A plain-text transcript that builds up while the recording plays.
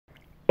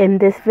In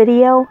this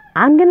video,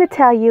 I'm going to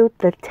tell you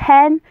the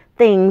 10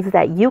 things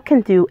that you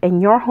can do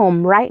in your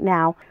home right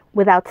now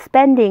without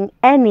spending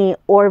any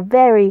or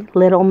very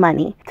little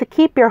money to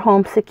keep your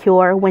home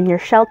secure when you're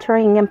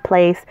sheltering in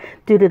place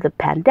due to the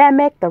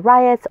pandemic, the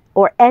riots,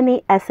 or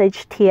any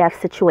SHTF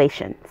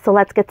situation. So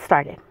let's get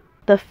started.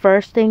 The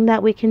first thing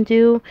that we can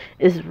do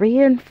is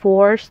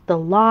reinforce the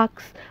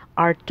locks,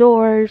 our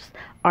doors,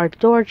 our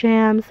door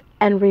jambs,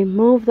 and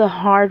remove the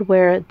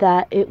hardware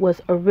that it was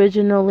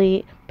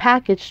originally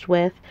packaged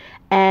with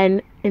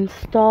and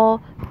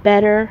install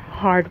better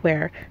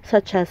hardware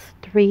such as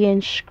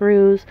 3-inch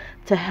screws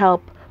to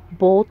help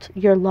bolt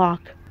your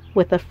lock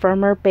with a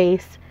firmer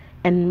base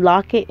and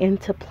lock it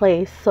into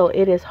place so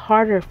it is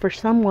harder for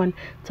someone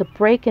to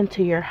break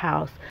into your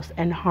house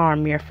and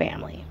harm your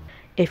family.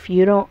 If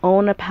you don't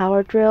own a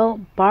power drill,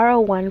 borrow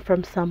one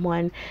from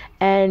someone,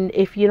 and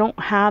if you don't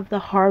have the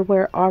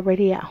hardware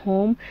already at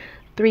home,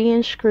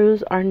 3-inch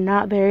screws are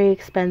not very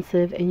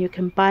expensive and you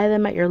can buy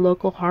them at your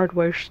local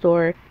hardware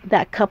store.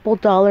 That couple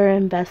dollar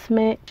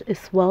investment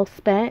is well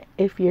spent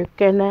if you're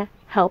gonna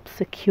help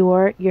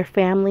secure your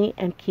family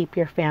and keep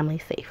your family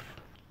safe.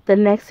 The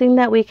next thing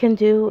that we can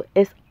do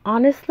is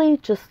honestly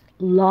just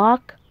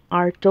lock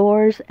our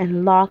doors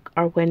and lock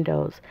our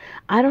windows.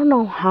 I don't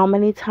know how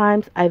many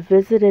times I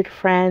visited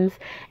friends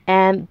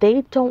and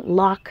they don't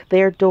lock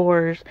their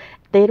doors,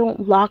 they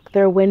don't lock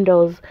their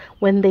windows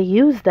when they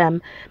use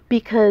them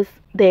because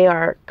they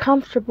are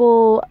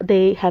comfortable,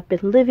 they have been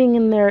living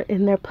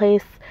in their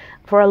place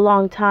for a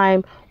long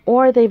time,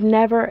 or they've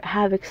never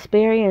have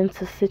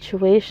experienced a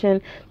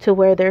situation to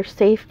where their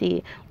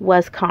safety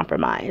was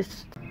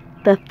compromised.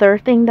 The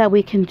third thing that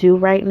we can do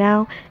right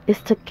now is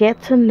to get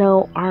to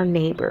know our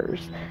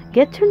neighbors.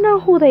 Get to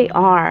know who they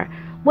are,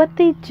 what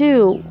they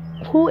do,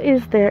 who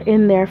is there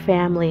in their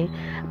family,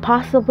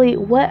 possibly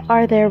what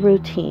are their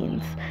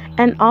routines,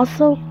 and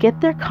also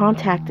get their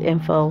contact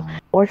info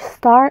or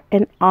start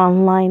an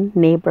online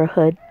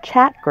neighborhood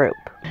chat group.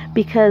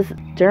 Because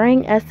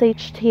during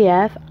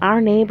SHTF,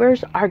 our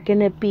neighbors are going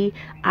to be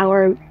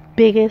our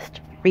biggest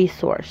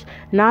resource,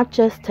 not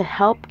just to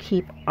help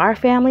keep our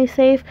family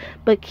safe,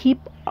 but keep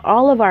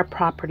all of our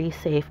property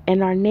safe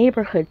and our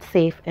neighborhood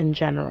safe in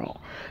general.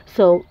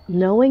 So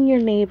knowing your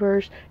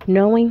neighbors,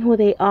 knowing who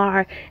they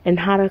are, and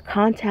how to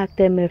contact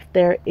them if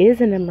there is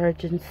an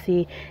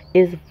emergency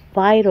is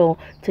vital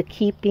to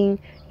keeping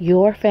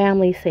your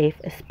family safe,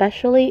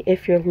 especially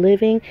if you're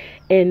living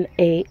in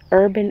a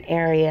urban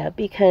area,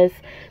 because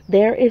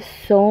there is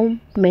so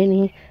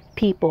many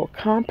people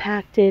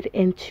compacted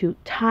into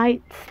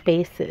tight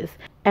spaces.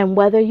 And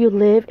whether you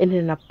live in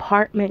an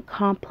apartment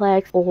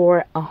complex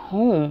or a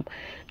home,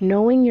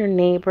 knowing your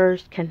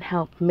neighbors can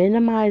help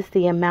minimize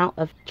the amount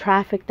of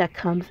traffic that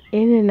comes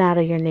in and out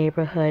of your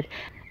neighborhood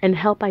and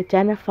help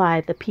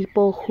identify the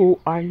people who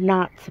are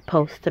not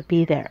supposed to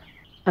be there.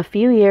 A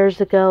few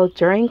years ago,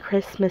 during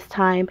Christmas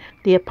time,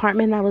 the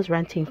apartment I was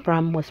renting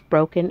from was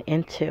broken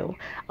into,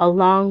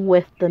 along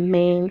with the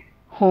main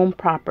home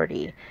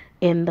property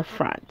in the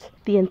front.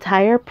 The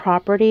entire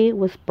property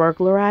was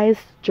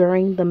burglarized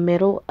during the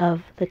middle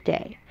of the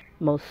day.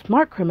 Most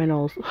smart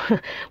criminals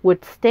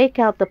would stake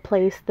out the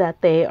place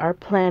that they are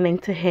planning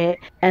to hit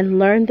and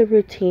learn the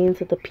routines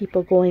of the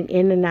people going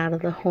in and out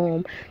of the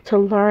home to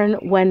learn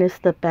when is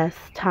the best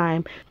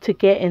time to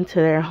get into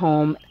their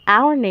home.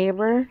 Our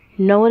neighbor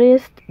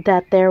noticed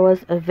that there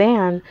was a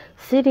van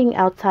sitting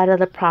outside of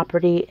the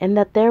property and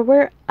that there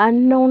were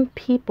unknown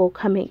people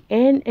coming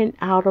in and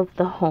out of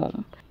the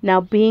home. Now,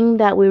 being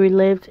that we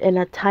lived in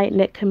a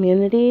tight-knit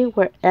community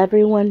where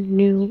everyone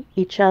knew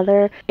each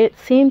other, it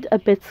seemed a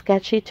bit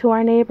sketchy to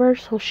our neighbor,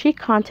 so she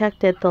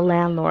contacted the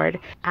landlord,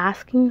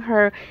 asking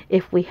her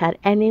if we had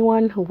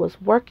anyone who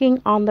was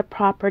working on the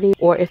property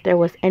or if there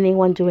was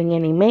anyone doing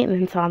any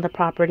maintenance on the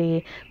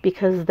property,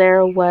 because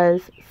there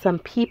was some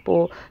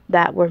people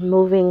that were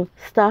moving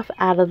stuff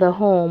out of the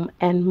home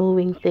and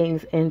moving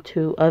things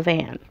into a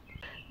van.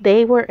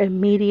 They were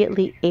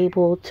immediately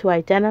able to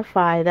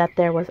identify that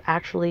there was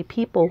actually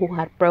people who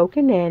had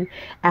broken in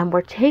and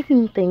were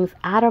taking things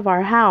out of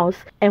our house,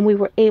 and we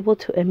were able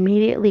to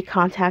immediately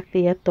contact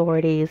the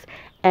authorities.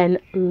 And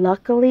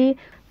luckily,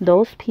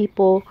 those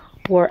people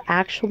were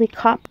actually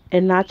caught,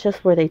 and not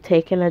just were they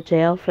taken to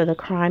jail for the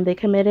crime they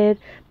committed,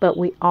 but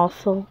we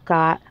also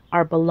got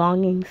our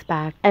belongings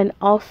back and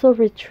also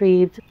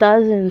retrieved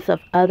dozens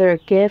of other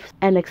gifts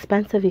and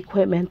expensive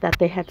equipment that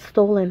they had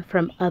stolen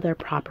from other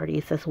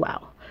properties as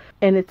well.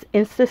 And it's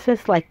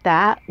instances like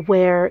that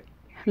where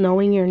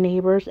knowing your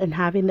neighbors and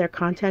having their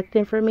contact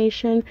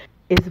information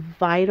is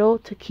vital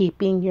to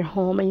keeping your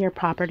home and your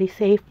property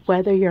safe,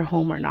 whether you're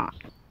home or not.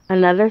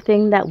 Another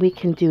thing that we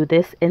can do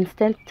this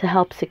instant to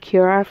help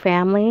secure our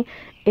family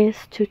is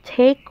to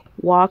take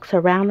walks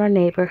around our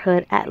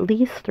neighborhood at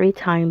least 3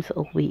 times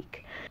a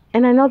week.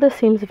 And I know this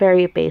seems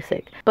very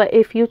basic, but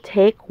if you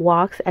take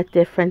walks at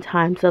different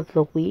times of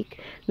the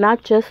week,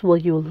 not just will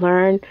you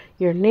learn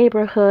your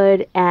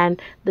neighborhood and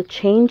the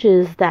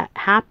changes that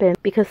happen,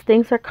 because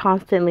things are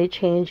constantly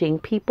changing,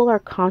 people are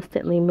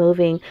constantly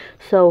moving.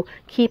 So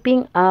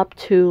keeping up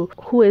to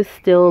who is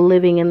still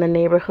living in the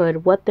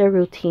neighborhood, what their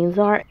routines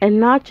are, and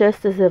not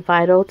just is it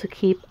vital to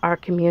keep our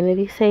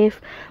community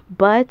safe,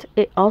 but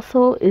it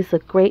also is a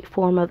great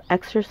form of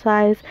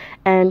exercise,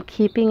 and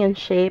keeping in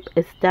shape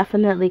is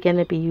definitely going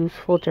to be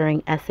useful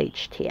during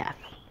SHTF.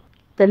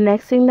 The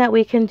next thing that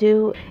we can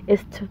do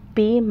is to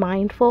be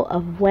mindful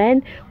of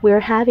when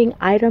we're having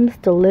items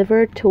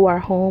delivered to our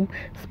home,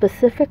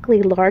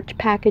 specifically large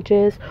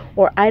packages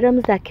or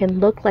items that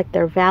can look like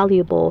they're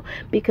valuable,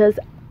 because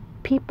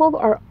people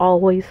are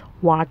always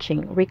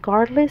watching.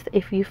 Regardless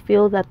if you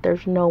feel that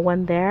there's no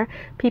one there,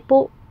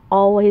 people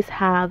always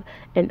have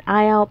an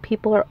eye out,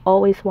 people are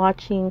always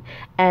watching,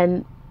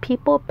 and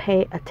people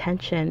pay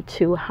attention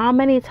to how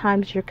many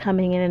times you're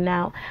coming in and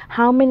out,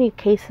 how many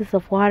cases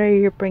of water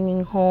you're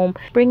bringing home,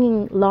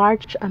 bringing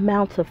large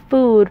amounts of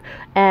food,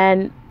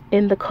 and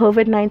in the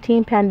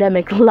COVID-19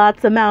 pandemic,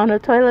 lots amount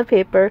of toilet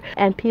paper,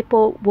 and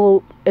people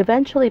will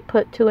eventually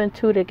put two and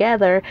two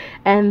together,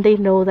 and they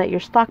know that you're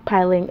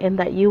stockpiling and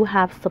that you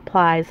have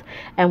supplies,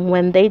 and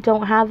when they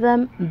don't have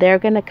them, they're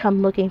gonna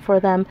come looking for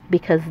them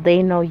because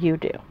they know you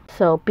do.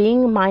 So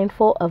being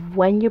mindful of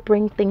when you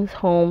bring things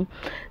home.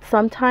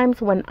 Sometimes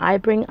when I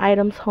bring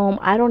items home,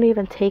 I don't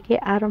even take it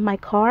out of my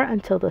car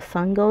until the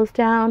sun goes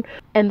down.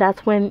 And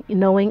that's when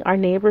knowing our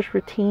neighbors'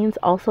 routines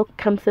also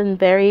comes in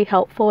very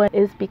helpful,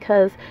 is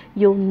because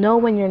you'll know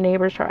when your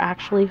neighbors are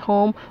actually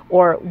home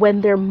or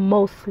when they're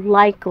most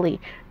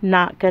likely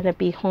not going to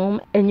be home,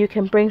 and you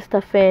can bring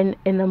stuff in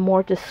a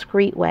more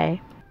discreet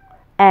way.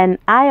 And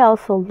I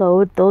also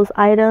load those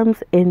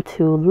items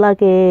into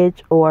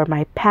luggage or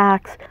my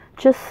packs,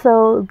 just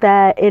so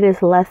that it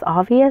is less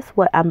obvious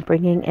what I'm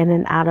bringing in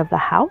and out of the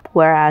house.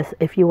 Whereas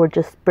if you were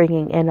just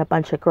bringing in a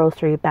bunch of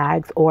grocery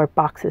bags or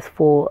boxes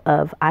full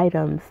of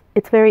items,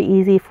 it's very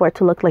easy for it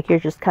to look like you're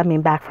just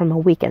coming back from a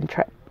weekend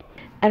trip.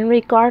 And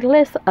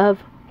regardless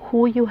of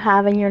who you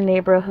have in your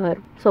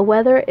neighborhood, so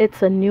whether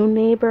it's a new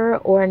neighbor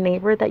or a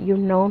neighbor that you've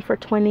known for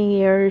 20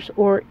 years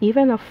or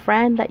even a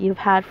friend that you've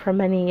had for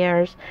many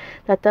years,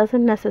 that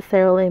doesn't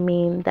necessarily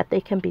mean that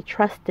they can be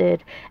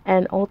trusted,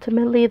 and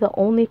ultimately the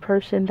only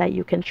person that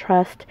you can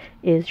trust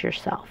is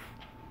yourself.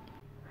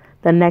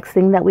 The next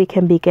thing that we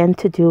can begin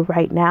to do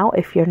right now,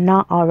 if you're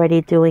not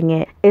already doing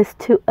it, is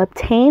to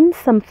obtain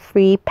some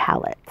free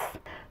pallets.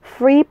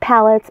 Free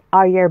pallets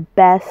are your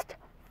best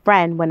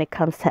friend when it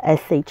comes to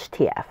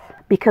SHTF,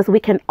 because we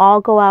can all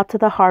go out to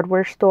the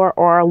hardware store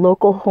or our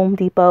local Home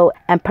Depot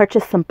and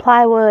purchase some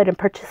plywood and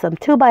purchase some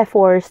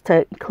 2x4s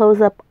to close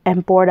up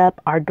and board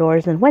up our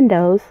doors and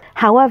windows.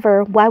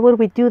 However, why would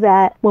we do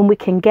that when we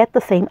can get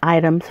the same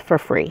items for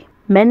free?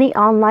 Many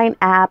online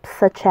apps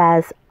such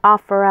as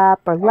OfferUp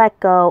or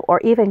LetGo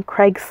or even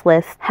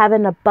Craigslist have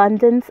an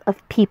abundance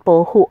of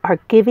people who are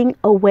giving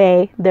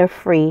away their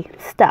free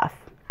stuff.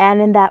 And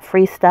in that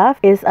free stuff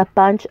is a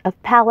bunch of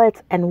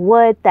pallets and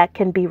wood that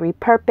can be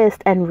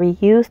repurposed and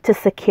reused to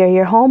secure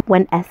your home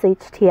when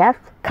SHTF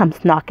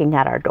comes knocking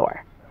at our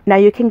door. Now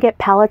you can get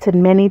pallets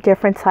in many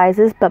different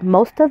sizes, but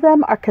most of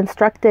them are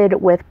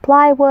constructed with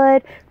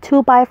plywood,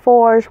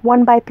 2x4s,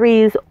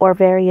 1x3s, or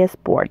various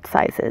board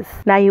sizes.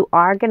 Now you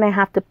are going to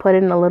have to put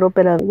in a little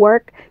bit of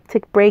work to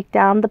break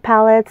down the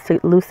pallets, to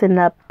loosen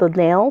up the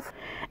nails.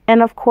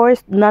 And of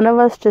course, none of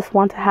us just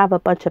want to have a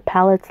bunch of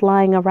pallets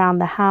lying around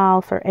the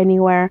house or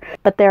anywhere,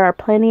 but there are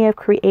plenty of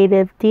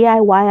creative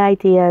DIY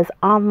ideas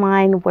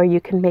online where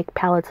you can make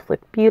pallets look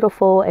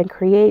beautiful and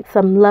create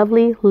some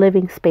lovely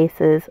living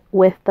spaces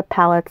with the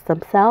pallets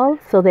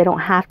themselves, so they don't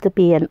have to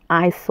be an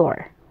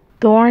eyesore.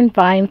 Thorn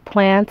vine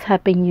plants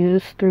have been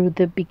used through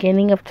the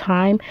beginning of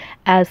time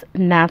as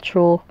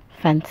natural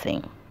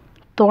fencing.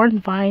 Thorn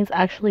vines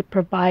actually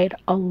provide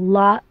a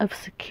lot of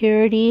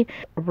security.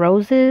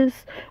 Roses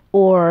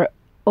or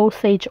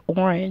Osage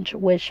orange,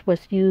 which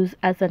was used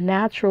as a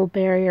natural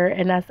barrier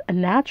and as a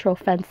natural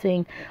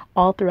fencing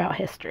all throughout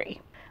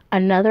history.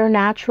 Another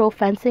natural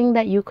fencing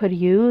that you could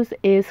use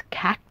is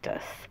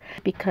cactus,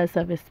 because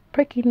of its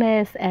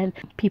prickiness, and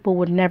people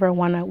would never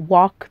want to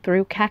walk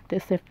through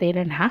cactus if they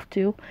didn't have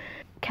to.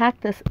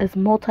 Cactus is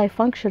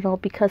multifunctional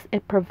because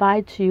it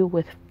provides you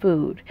with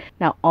food.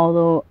 Now,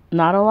 although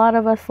not a lot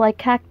of us like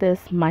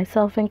cactus,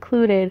 myself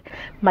included,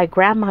 my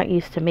grandma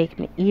used to make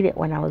me eat it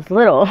when I was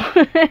little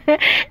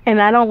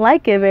and I don't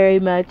like it very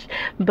much,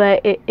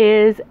 but it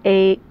is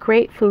a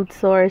great food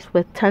source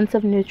with tons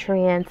of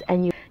nutrients,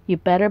 and you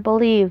better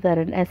believe that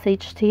in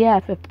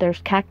SHTF, if there's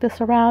cactus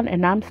around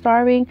and I'm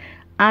starving,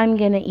 I'm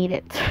gonna eat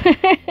it.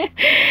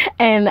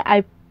 And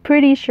I'm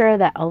pretty sure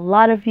that a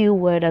lot of you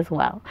would as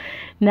well.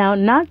 Now,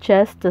 not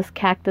just does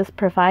cactus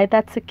provide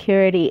that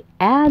security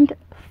and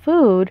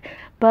food,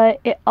 but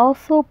it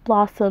also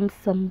blossoms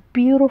some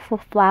beautiful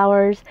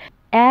flowers,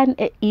 and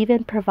it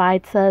even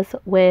provides us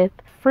with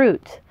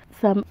fruit.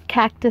 some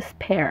cactus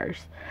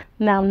pears.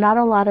 Now, not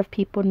a lot of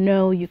people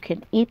know you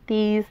can eat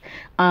these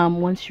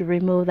once you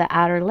remove the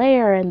outer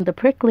layer and the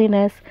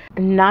prickliness.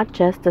 Not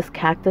just does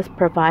cactus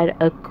provide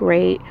a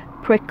great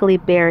prickly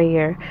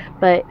barrier,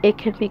 but it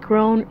can be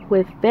grown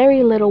with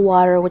very little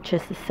water, which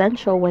is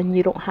essential when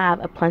you don't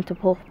have a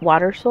plentiful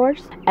water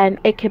source, and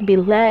it can be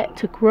let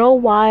to grow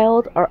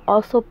wild or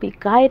also be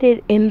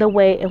guided in the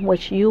way in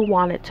which you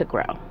want it to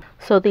grow.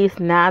 So these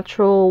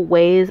natural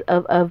ways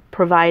of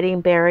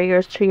providing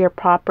barriers to your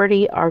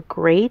property are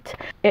great.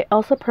 It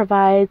also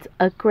provides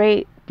a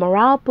great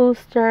morale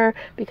booster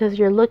because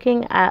you're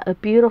looking at a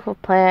beautiful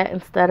plant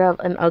instead of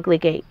an ugly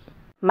gate.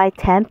 My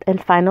 10th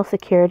and final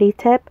security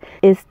tip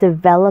is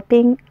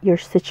developing your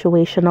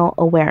situational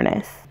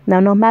awareness. Now,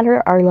 no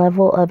matter our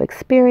level of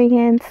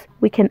experience,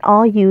 we can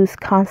all use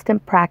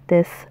constant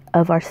practice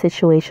of our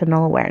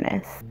situational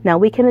awareness. Now,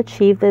 we can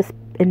achieve this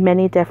in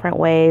many different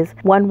ways.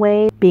 One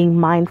way being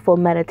mindful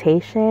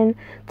meditation,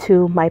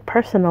 to my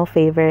personal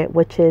favorite,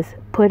 which is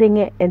putting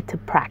it into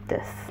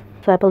practice.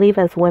 So I believe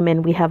as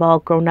women, we have all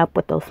grown up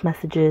with those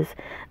messages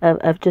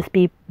of just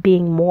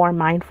being more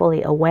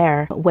mindfully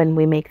aware when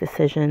we make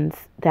decisions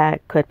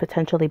that could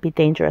potentially be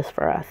dangerous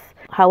for us.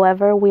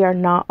 However, we are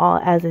not all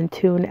as in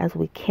tune as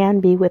we can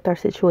be with our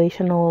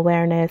situational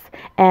awareness.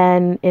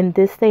 And in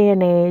this day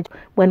and age,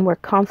 when we're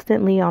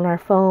constantly on our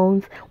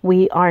phones,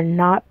 we are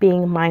not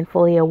being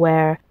mindfully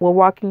aware. We're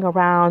walking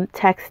around,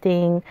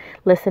 texting,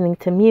 listening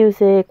to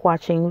music,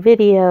 watching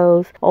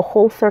videos. A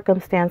whole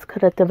circumstance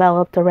could have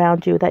developed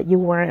around you that you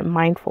weren't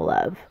mindful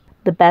of.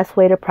 The best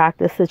way to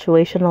practice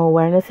situational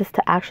awareness is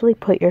to actually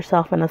put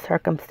yourself in a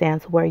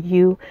circumstance where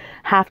you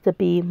have to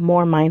be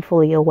more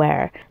mindfully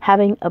aware.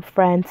 Having a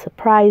friend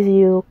surprise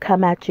you,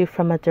 come at you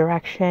from a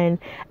direction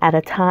at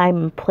a time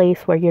and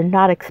place where you're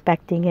not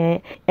expecting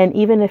it, and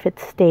even if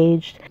it's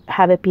staged,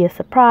 have it be a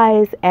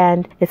surprise,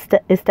 and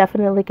it's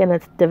definitely going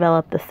to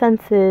develop the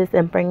senses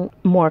and bring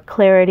more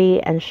clarity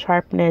and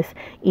sharpness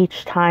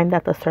each time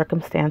that the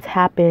circumstance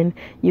happens.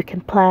 You can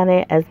plan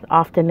it as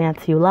often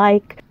as you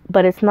like.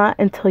 But it's not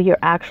until you're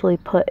actually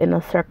put in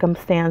a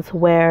circumstance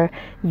where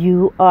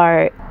you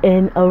are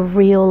in a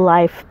real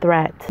life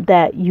threat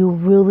that you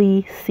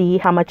really see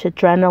how much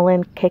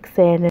adrenaline kicks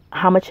in and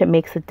how much it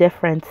makes a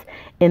difference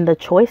in the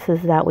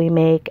choices that we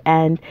make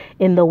and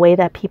in the way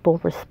that people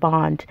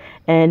respond.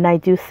 And I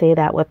do say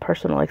that with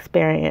personal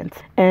experience.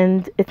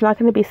 And it's not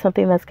going to be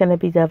something that's going to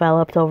be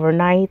developed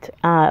overnight,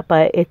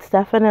 but it's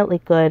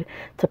definitely good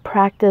to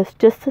practice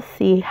just to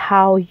see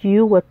how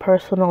you would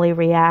personally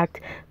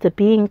react to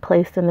being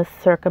placed in a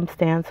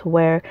circumstance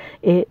where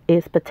it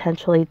is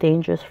potentially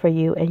dangerous for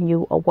you and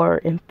you were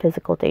in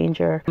physical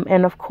danger.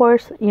 And of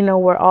course,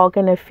 we're all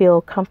going to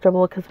feel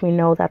comfortable because we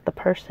know that the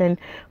person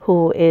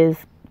who is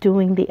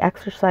doing the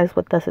exercise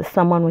with us is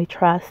someone we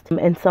trust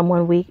and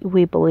someone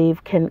we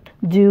believe can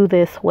do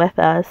this with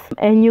us.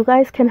 And you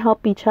guys can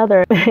help each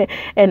other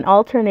and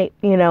alternate,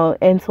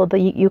 and so that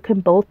you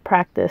can both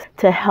practice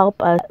to help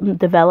us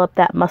develop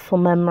that muscle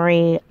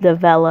memory,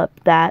 develop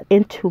that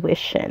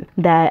intuition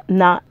that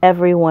not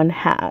everyone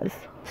has.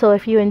 So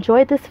if you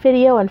enjoyed this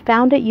video and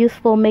found it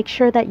useful, make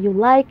sure that you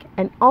like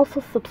and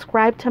also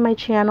subscribe to my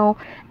channel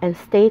and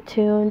stay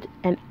tuned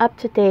and up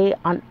to date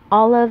on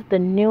all of the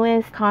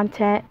newest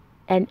content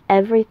and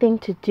everything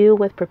to do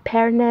with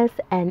preparedness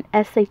and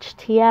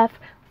SHTF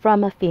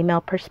from a female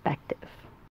perspective.